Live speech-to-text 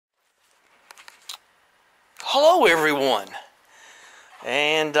Hello everyone,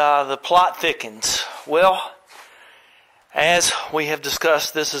 and the plot thickens. Well, as we have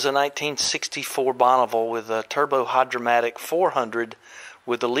discussed, this is a 1964 Bonneville with a turbo hydromatic 400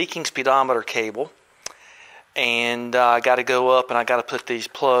 with a leaking speedometer cable, and I got to go up and I got to put these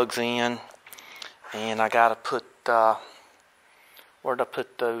plugs in, and I got to put where did I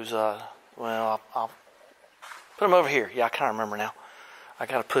put those? Well, I'll put them over here. Yeah, I kind of remember now. I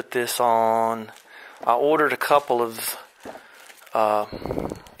got to put this on. I ordered a couple of,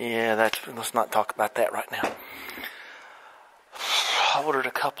 let's not talk about that right now. I ordered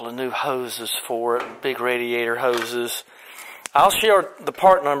a couple of new hoses for it, big radiator hoses. I'll share the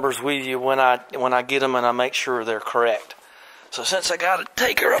part numbers with you when I get them and I make sure they're correct. So since I got to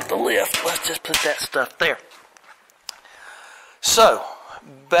take her up the lift, let's just put that stuff there. So,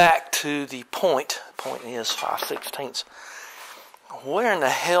 back to the point. Point is 5/16. Where in the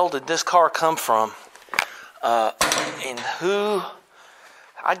hell did this car come from? And who?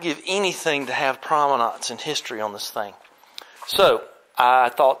 I'd give anything to have provenance and history on this thing. So I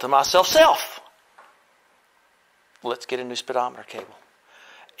thought to myself, let's get a new speedometer cable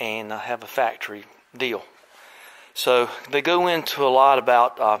and have a factory deal. So they go into a lot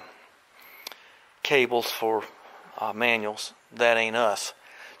about cables for manuals. That ain't us.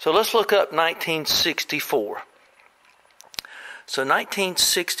 So let's look up 1964. So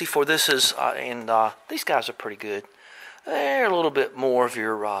 1964, this is, these guys are pretty good. They're a little bit more of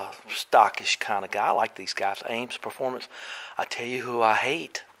your stockish kind of guy. I like these guys. Ames Performance. I tell you who I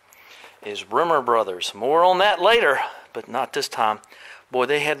hate is Rimmer Brothers. More on that later, but not this time. Boy,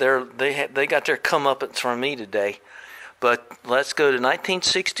 they got their comeuppance from me today. But let's go to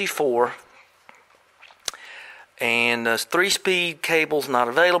 1964. And 3-speed cables not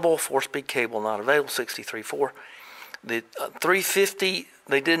available, 4-speed cable not available, 63.4. The 350,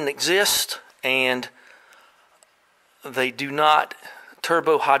 they didn't exist, and they do not.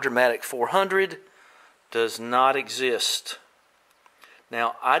 Turbo hydromatic 400 does not exist.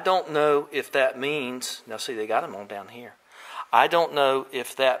 Now, I don't know if that means, now see, they got them on down here. I don't know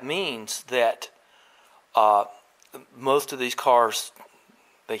if that means that most of these cars,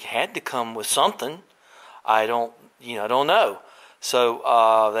 they had to come with something. I don't know. So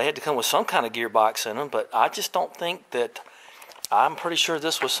they had to come with some kind of gearbox in them, but I just don't think that. I'm pretty sure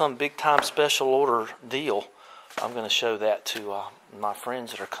this was some big-time special order deal. I'm going to show that to my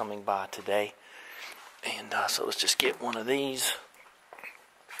friends that are coming by today. And so let's just get one of these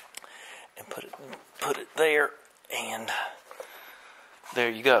and put it there, and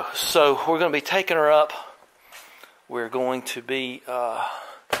there you go. So we're going to be taking her up. We're going to be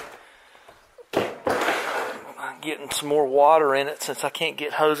getting some more water in it since I can't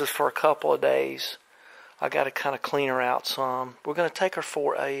get hoses for a couple of days. I got to kind of clean her out some. We're going to take her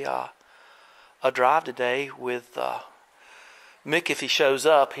for a drive today with Mick. If he shows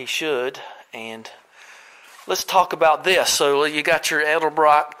up, he should. And let's talk about this. So you got your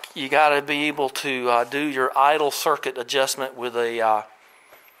Edelbrock. You got to be able to do your idle circuit adjustment with a.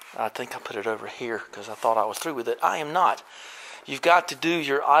 I think I put it over here because I thought I was through with it. I am not. You've got to do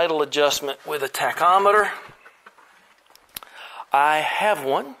your idle adjustment with a tachometer. I have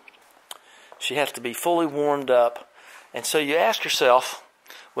one. She has to be fully warmed up. And so you ask yourself,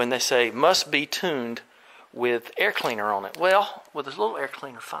 when they say must be tuned with air cleaner on it. Well, with a little air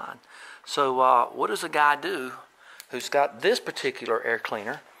cleaner, fine. So what does a guy do who's got this particular air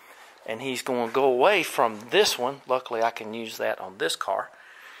cleaner, and he's going to go away from this one? Luckily, I can use that on this car.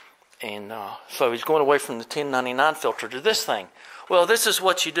 And so he's going away from the 1099 filter to this thing. Well, this is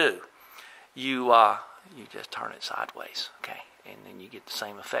what you do. You just turn it sideways, okay? And then you get the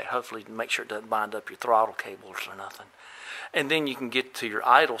same effect. Hopefully, make sure it doesn't bind up your throttle cables or nothing. And then you can get to your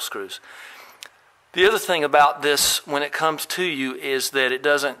idle screws. The other thing about this, when it comes to you, is that it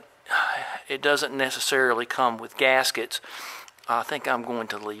doesn't necessarily come with gaskets. I think I'm going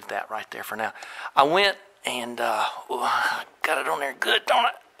to leave that right there for now. I went and got it on there good, don't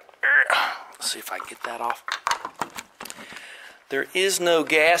it? Let's see if I can get that off. There is no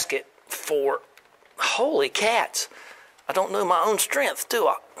gasket for. Holy cats! I don't know my own strength, do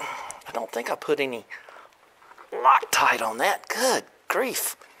I? I don't think I put any Loctite on that. Good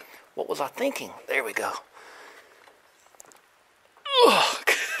grief. What was I thinking? There we go.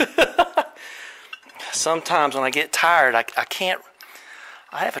 Sometimes when I get tired, I can't.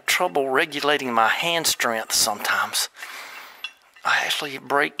 I have a trouble regulating my hand strength sometimes. I actually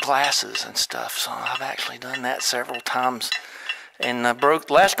break glasses and stuff, so I've actually done that several times. And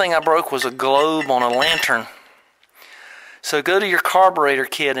last thing I broke was a globe on a lantern. So go to your carburetor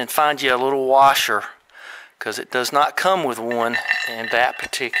kit and find you a little washer, because it does not come with one in that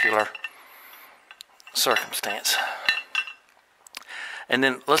particular circumstance. And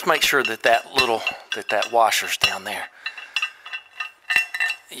then let's make sure that that washer's down there.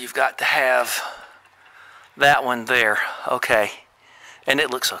 You've got to have that one there, okay, and it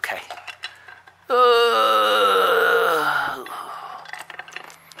looks okay.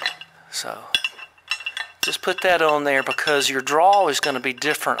 So just put that on there because your draw is going to be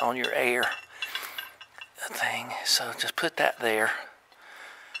different on your air thing. So just put that there,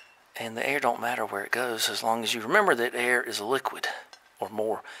 and the air don't matter where it goes as long as you remember that air is a liquid, or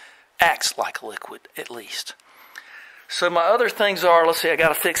more, acts like a liquid at least. So my other things are, let's see, I got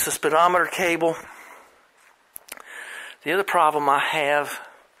to fix the speedometer cable. The other problem I have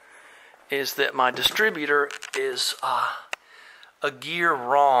is that my distributor is a gear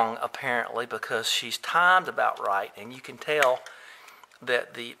wrong apparently, because she's timed about right, and you can tell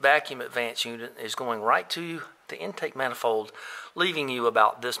that the vacuum advance unit is going right to the intake manifold, leaving you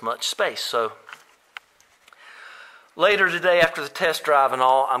about this much space. So later today, after the test drive and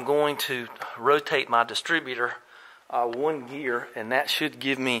all, I'm going to rotate my distributor one gear, and that should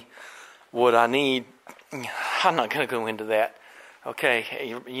give me what I need. I'm not going to go into that.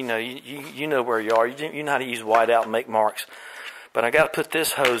 Okay, you know where you are. You know how to use whiteout and make marks. But I got to put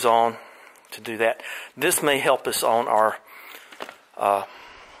this hose on to do that. This may help us on our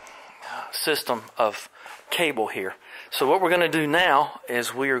system of cable here. So what we're going to do now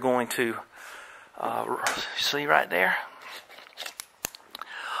is we are going to see right there?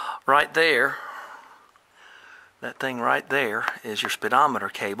 Right there, that thing right there is your speedometer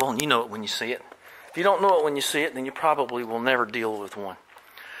cable, and you know it when you see it. If you don't know it when you see it, then you probably will never deal with one.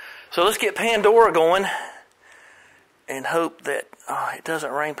 So let's get Pandora going and hope that it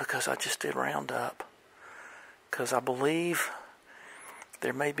doesn't rain, because I just did round up. Because I believe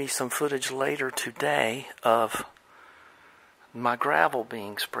there may be some footage later today of my gravel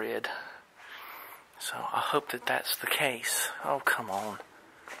being spread. So I hope that that's the case. Oh, come on.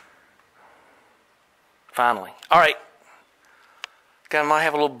 Finally. All right. I might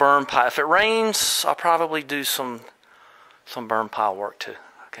have a little burn pile. If it rains, I'll probably do some burn pile work too.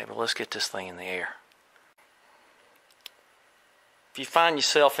 Okay, but let's get this thing in the air. If you find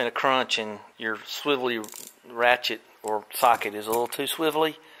yourself in a crunch and your swivelly ratchet or socket is a little too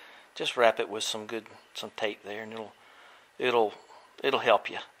swivelly, just wrap it with some tape there, and it'll help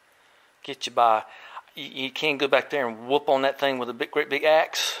you, get you by. You can't go back there and whoop on that thing with a great big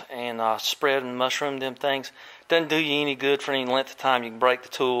axe and spread and mushroom them things. Doesn't do you any good for any length of time. You can break the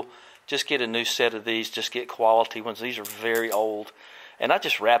tool. Just get a new set of these. Just get quality ones. These are very old. And I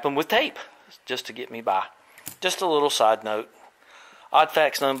just wrap them with tape just to get me by. Just a little side note. Odd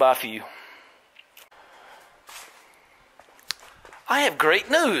facts known by few. I have great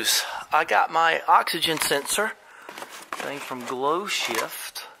news. I got my oxygen sensor thing from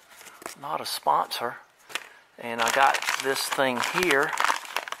GlowShift. Not a sponsor. And I got this thing here.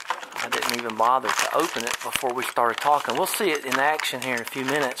 I didn't even bother to open it before we started talking. We'll see it in action here in a few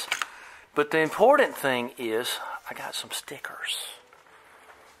minutes. But the important thing is I got some stickers.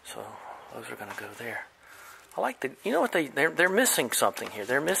 So those are going to go there. I like the, you know what, they're missing something here.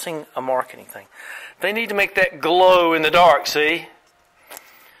 They're missing a marketing thing. They need to make that glow in the dark, see?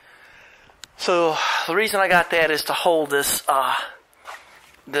 So the reason I got that is to hold this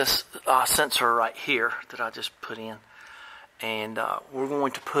sensor right here that I just put in. And we're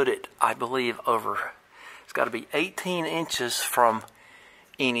going to put it, I believe, over, it's got to be 18 inches from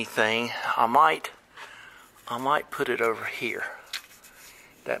anything. I might put it over here.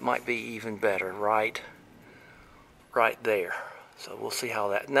 That might be even better, right there. So we'll see how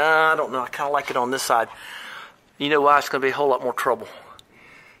that, I don't know, I kind of like it on this side. You know why? It's going to be a whole lot more trouble.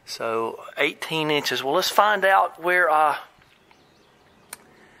 So 18 inches, well, let's find out where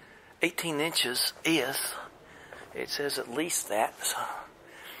 18 inches is. It says at least that, so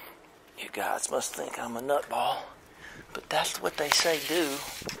you guys must think I'm a nutball, but that's what they say do.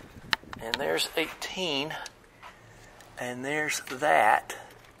 And there's 18, and there's that.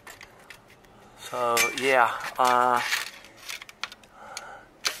 So yeah,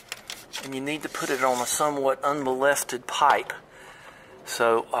 and you need to put it on a somewhat unmolested pipe.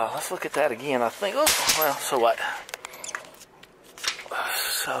 So let's look at that again. I think, oh, well, so what?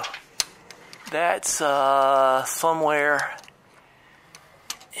 So that's somewhere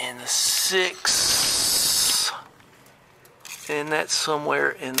in the 6, and that's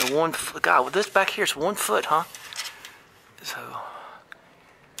somewhere in the 1 foot. God, well, this back here is 1 foot, huh?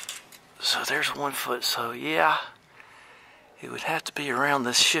 So there's 1 foot. So yeah, it would have to be around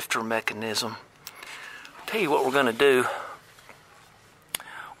this shifter mechanism. I'll tell you what we're going to do.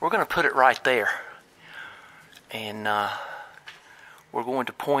 We're going to put it right there, and we're going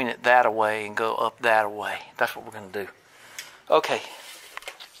to point it that way and go up that way. That's what we're going to do. Okay.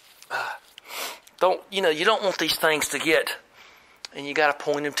 You don't want these things to get, and you got to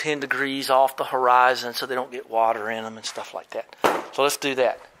point them 10 degrees off the horizon so they don't get water in them and stuff like that. So let's do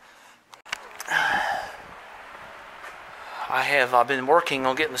that. I've been working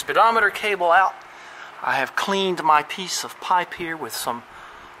on getting the speedometer cable out. I have cleaned my piece of pipe here with some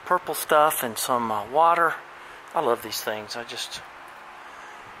purple stuff and some water. I love these things. It's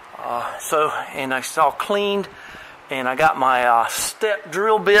all cleaned, and I got my step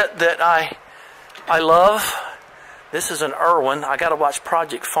drill bit that I love. This is an Irwin. I got to watch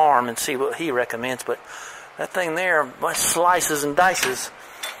Project Farm and see what he recommends, but that thing there much slices and dices.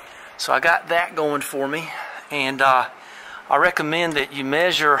 So I got that going for me, and I recommend that you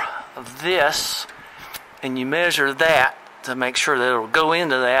measure this and you measure that to make sure that it'll go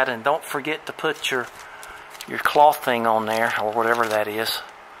into that, and don't forget to put your cloth thing on there, or whatever that is.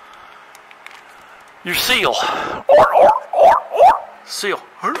 Your seal. Seal.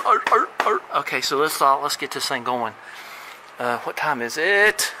 Okay, so let's get this thing going. What time is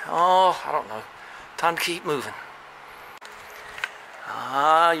it? Oh, I don't know. Time to keep moving.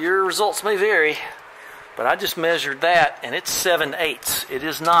 Your results may vary, but I just measured that, and it's 7/8. It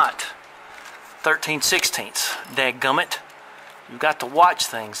is not 13/16. Dadgummit. You've got to watch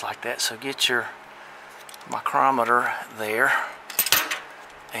things like that, so get your micrometer there,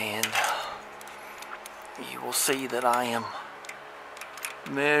 and you will see that I am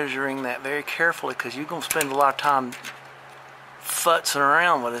measuring that very carefully, because you're going to spend a lot of time futzing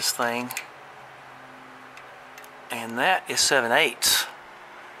around with this thing. And that is 7/8.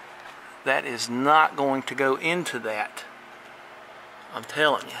 That is not going to go into that, I'm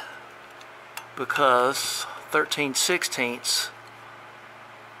telling you, because 13/16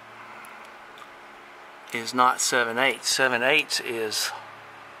 is not 7/8. 7/8 is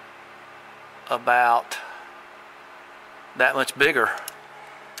about that much bigger.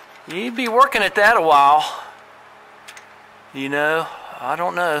 You'd be working at that a while. I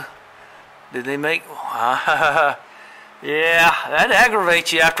don't know. Did they make... yeah, that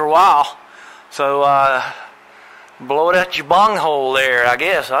aggravates you after a while. So, blow it out your bung hole there, I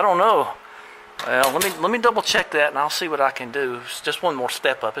guess. I don't know. Well, let me double check that, and I'll see what I can do. It's just one more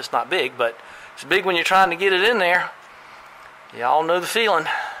step up. It's not big, but it's big when you're trying to get it in there. Y'all know the feeling.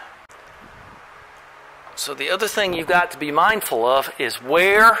 So the other thing you've got to be mindful of is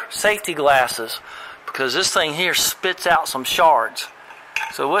wear safety glasses, because this thing here spits out some shards.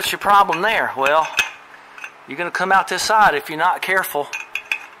 So what's your problem there? Well, you're going to come out this side if you're not careful.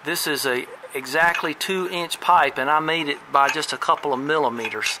 This is a exactly 2-inch pipe, and I made it by just a couple of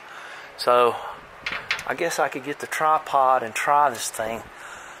millimeters. So I guess I could get the tripod and try this thing.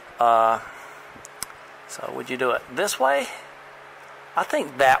 So would you do it this way? I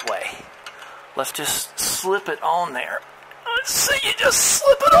think that way. Let's just slip it on there. Let's see, you just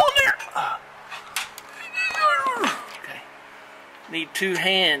slip it on there. Okay. Need 2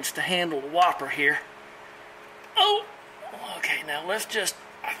 hands to handle the whopper here. Oh, okay, now let's just,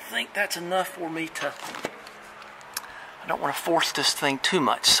 I think that's enough for me to, I don't want to force this thing too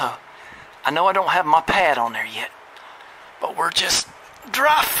much, so I know I don't have my pad on there yet, but we're just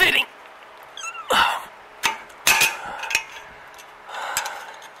dry fitting.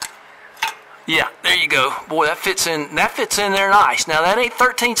 Yeah, there you go. Boy, that fits in there nice. Now that ain't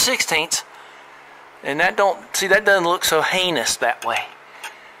 13/16, and that doesn't look so heinous that way.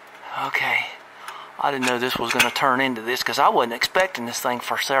 Okay. I didn't know this was going to turn into this, because I wasn't expecting this thing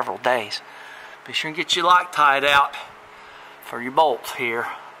for several days. Be sure and get your Loctite out for your bolts here.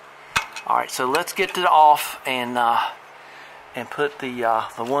 Alright, so let's get it off and put the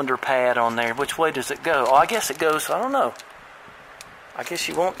Wonder Pad on there. Which way does it go? Oh, I guess it goes, I don't know. I guess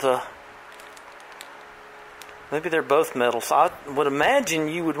you want the... Maybe they're both metal. So I would imagine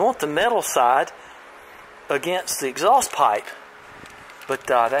you would want the metal side against the exhaust pipe. But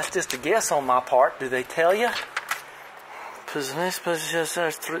that's just a guess on my part. Do they tell you?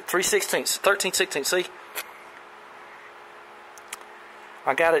 13/16. See?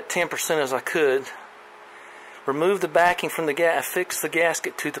 I got it 10% as I could. Remove the backing from the gas. Fix the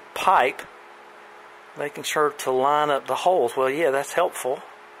gasket to the pipe, making sure to line up the holes. Well, yeah, that's helpful.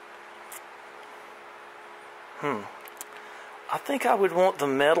 I think I would want the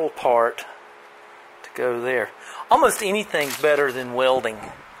metal part to go there. Almost anything's better than welding.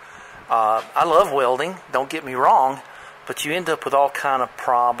 I love welding, don't get me wrong, but you end up with all kind of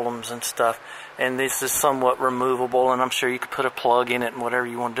problems and stuff. And this is somewhat removable, and I'm sure you could put a plug in it and whatever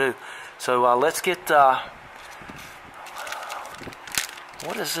you want to do. So let's get.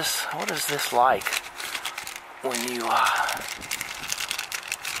 What is this? What is this like when you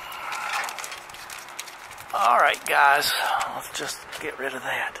Alright guys, let's just get rid of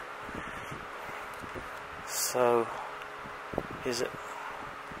that. So, is it,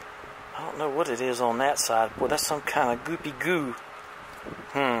 I don't know what it is on that side. Boy, that's some kind of goopy goo.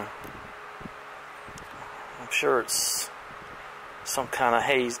 I'm sure it's some kind of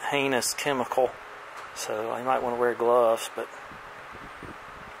heinous chemical. So I might want to wear gloves, but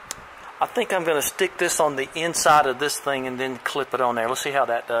I think I'm going to stick this on the inside of this thing and then clip it on there. Let's see how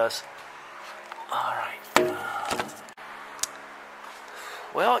that does. Alright.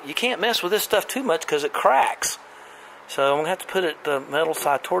 Well, you can't mess with this stuff too much because it cracks. So I'm going to have to put it the metal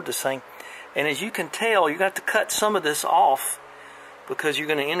side toward this thing. And as you can tell, you got to cut some of this off because you're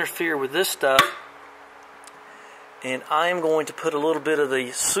going to interfere with this stuff. And I'm going to put a little bit of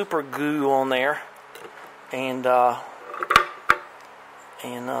the super glue on there and kind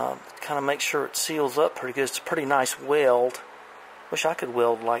of make sure it seals up pretty good. It's a pretty nice weld. Wish I could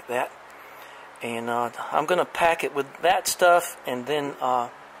weld like that. And I'm going to pack it with that stuff, and then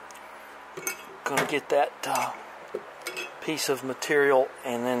going to get that piece of material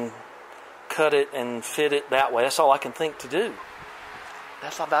and then cut it and fit it that way. That's all I can think to do.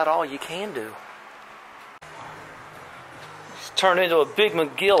 That's about all you can do. It's turned into a big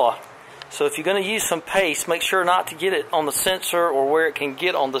Magilla. So if you're going to use some paste, make sure not to get it on the sensor or where it can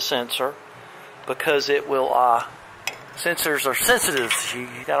get on the sensor, because it will... sensors are sensitive. You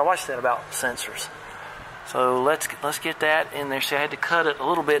got to watch that about sensors. So let's get that in there. See, I had to cut it a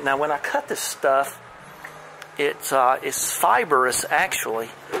little bit. Now, when I cut this stuff, it's fibrous actually.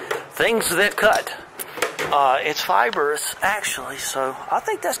 Things that cut, it's fibrous actually. So I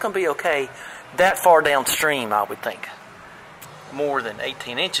think that's going to be okay. That far downstream, I would think. More than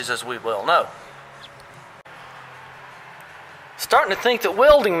 18 inches, as we well know. Starting to think that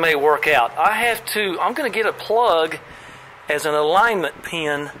welding may work out. I'm going to get a plug as an alignment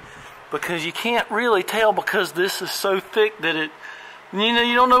pin, because you can't really tell because this is so thick that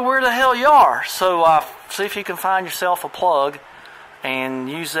you don't know where the hell you are. So see if you can find yourself a plug and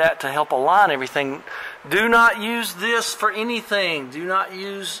use that to help align everything. Do not use this for anything. Do not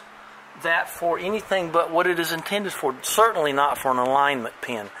use that for anything but what it is intended for. Certainly not for an alignment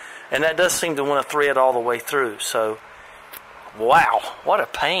pin. And that does seem to want to thread all the way through. So, wow, what a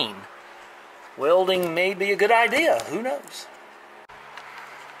pain. Welding may be a good idea. Who knows?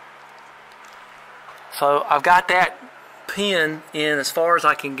 So I've got that pin in as far as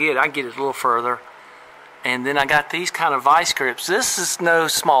I can get. I can get it a little further. And then I got these kind of vice grips. This is no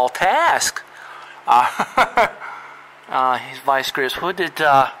small task. These vice grips. What did...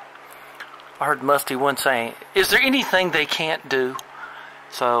 I heard Musty once saying, is there anything they can't do?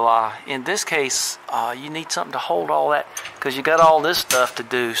 So in this case, you need something to hold all that, because you got all this stuff to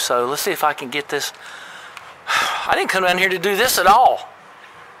do. So let's see if I can get this. I didn't come down here to do this at all.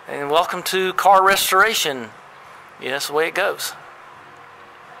 And welcome to car restoration. Yeah, that's the way it goes.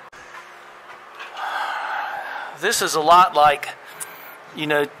 This is a lot like,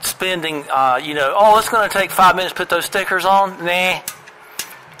 spending, oh, it's going to take 5 minutes to put those stickers on. Nah,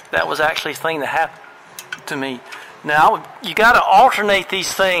 that was actually a thing that happened to me. Now, you got to alternate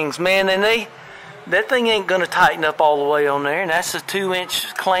these things, man, and that thing ain't going to tighten up all the way on there, and that's a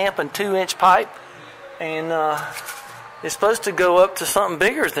 2-inch clamp and 2-inch pipe, and it's supposed to go up to something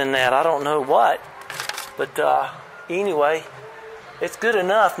bigger than that. I don't know what, but anyway, it's good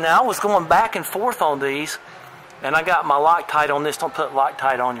enough. Now, I was going back and forth on these, and I got my Loctite on this. Don't put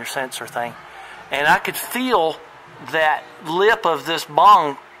Loctite on your sensor thing, and I could feel that lip of this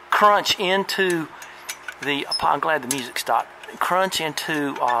bong crunch into I'm glad the music stopped. Crunch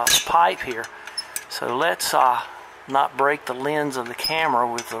into the pipe here. So let's not break the lens of the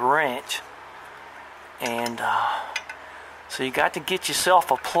camera with the wrench. And so you got to get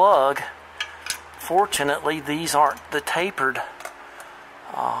yourself a plug. Fortunately, these aren't the tapered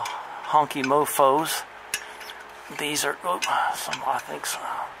honky mofos. These are, I think so.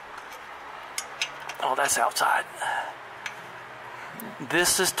 Oh, that's outside.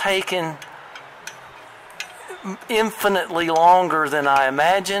 This is taking infinitely longer than I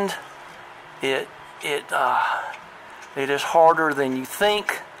imagined. It is harder than you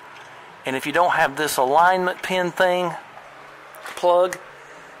think, and if you don't have this alignment pin thing plug,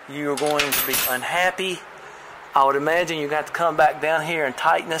 you're going to be unhappy. I would imagine you got to come back down here and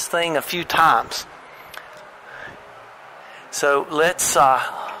tighten this thing a few times. So let's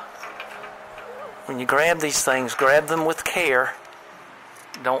when you grab these things, grab them with care.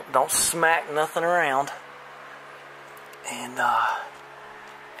 Don't smack nothing around.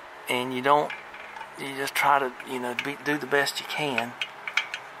 And you just try to, do the best you can.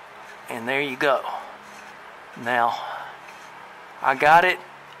 And there you go. Now, I got it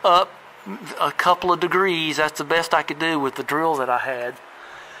up a couple of degrees. That's the best I could do with the drill that I had.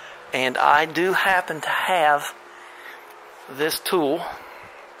 And I do happen to have this tool.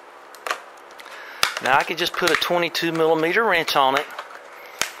 Now I could just put a 22 millimeter wrench on it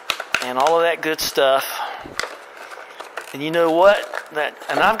and all of that good stuff. And you know what?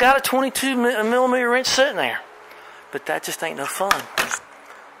 And I've got a 22 millimeter wrench sitting there, but that just ain't no fun.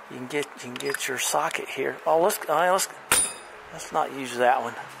 You can get your socket here. Oh, let's not use that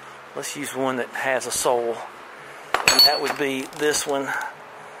one. Let's use one that has a sole, and that would be this one.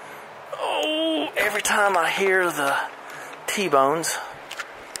 Oh, every time I hear the T-bones,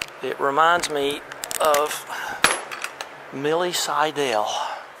 it reminds me of Millie Seidel.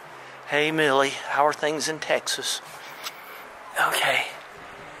 Hey Millie, how are things in Texas? Okay,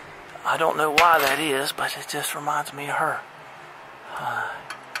 I don't know why that is, but it just reminds me of her.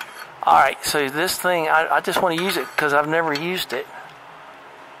 Alright, so this thing, I just want to use it because I've never used it.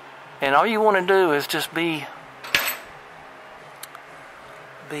 And all you want to do is just be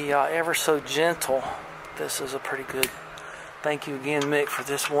ever so gentle. This is a pretty good, thank you again, Mick, for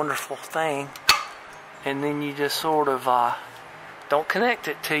this wonderful thing. And then you just sort of, don't connect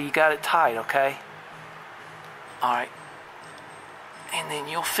it till you got it tight, okay? Alright. And then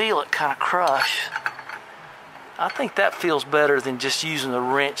you'll feel it kind of crush. I think that feels better than just using a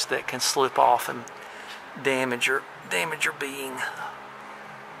wrench that can slip off and damage your being.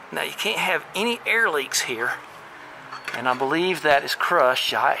 Now you can't have any air leaks here, and I believe that is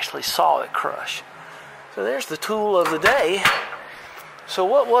crushed. I actually saw it crush. So there's the tool of the day. So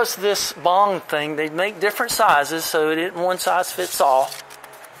what was this bong thing? They make different sizes, so it isn't one size fits all.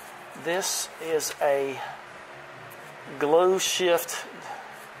 This is a GlowShift.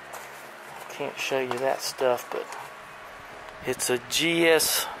 Can't show you that stuff, but it's a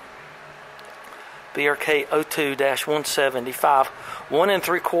GS BRK 02-175, 1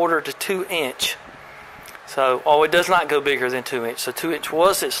 3/4 to 2 inch. So, it does not go bigger than 2 inch. So 2 inch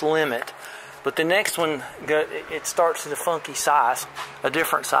was its limit, but the next one it starts at a funky size, a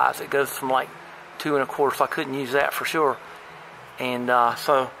different size. It goes from like 2 1/4. So I couldn't use that for sure. And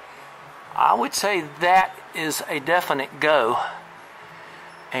so I would say that is a definite go.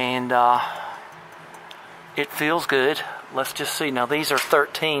 And it feels good. Let's just see. Now these are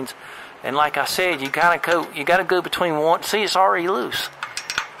 13s, and like I said, you gotta go between one. See, it's already loose.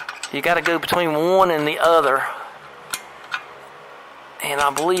 You gotta go between one and the other. And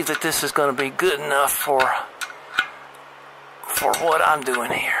I believe that this is going to be good enough for what I'm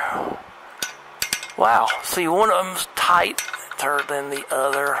doing here. Wow. See, one of them's tighter than the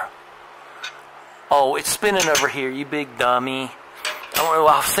other. Oh, it's spinning over here, you big dummy. I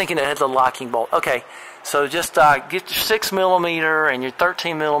was thinking it had the locking bolt. Okay, so just get your 6 millimeter and your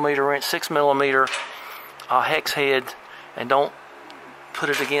 13 millimeter wrench, 6 millimeter hex head, and don't put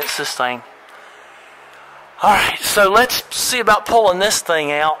it against this thing. Alright, so let's see about pulling this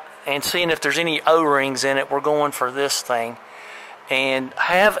thing out and seeing if there's any O-rings in it. We're going for this thing. And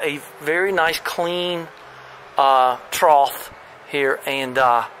have a very nice clean trough here, and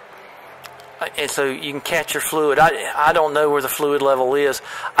so you can catch your fluid. I don't know where the fluid level is.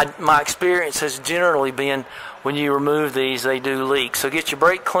 My experience has generally been when you remove these, they do leak. So get your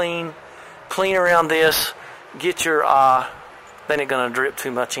brake clean around this. Get your, they ain't going to drip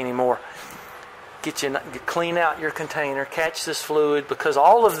too much anymore. Clean out your container, catch this fluid, because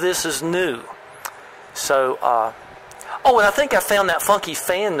all of this is new. So, oh, and I think I found that funky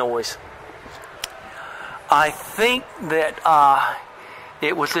fan noise. I think that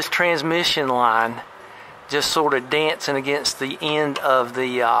it was this transmission line just sort of dancing against the end of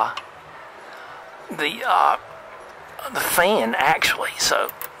the fan, actually. So,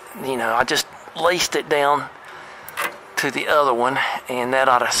 I just laced it down to the other one, and that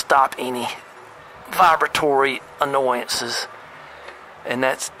ought to stop any vibratory annoyances. And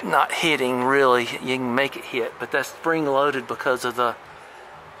that's not hitting really. You can make it hit, but that's spring loaded because of the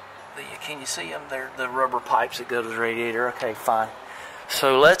can you see them? They're the rubber pipes that go to the radiator. Okay, fine.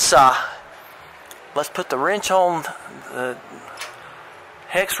 So let's put the wrench on, the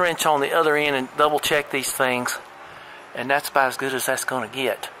hex wrench on the other end, and double check these things. And that's about as good as that's going to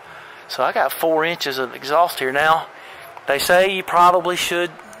get. So I got 4 inches of exhaust here. Now they say you probably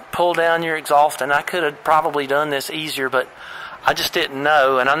should pull down your exhaust, and I could have probably done this easier, but I just didn't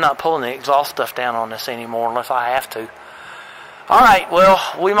know, and I'm not pulling the exhaust stuff down on this anymore unless I have to. Alright, well,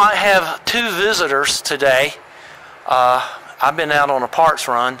 we might have 2 visitors today. I've been out on a parts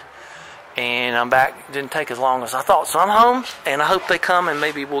run, and I'm back. It didn't take as long as I thought. So I'm home, and I hope they come, and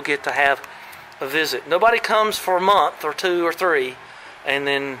maybe we'll get to have a visit. Nobody comes for a month or 2 or 3, and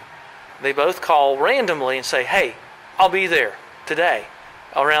then they both call randomly and say, hey, I'll be there today.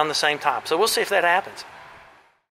 around the same time. So we'll see if that happens.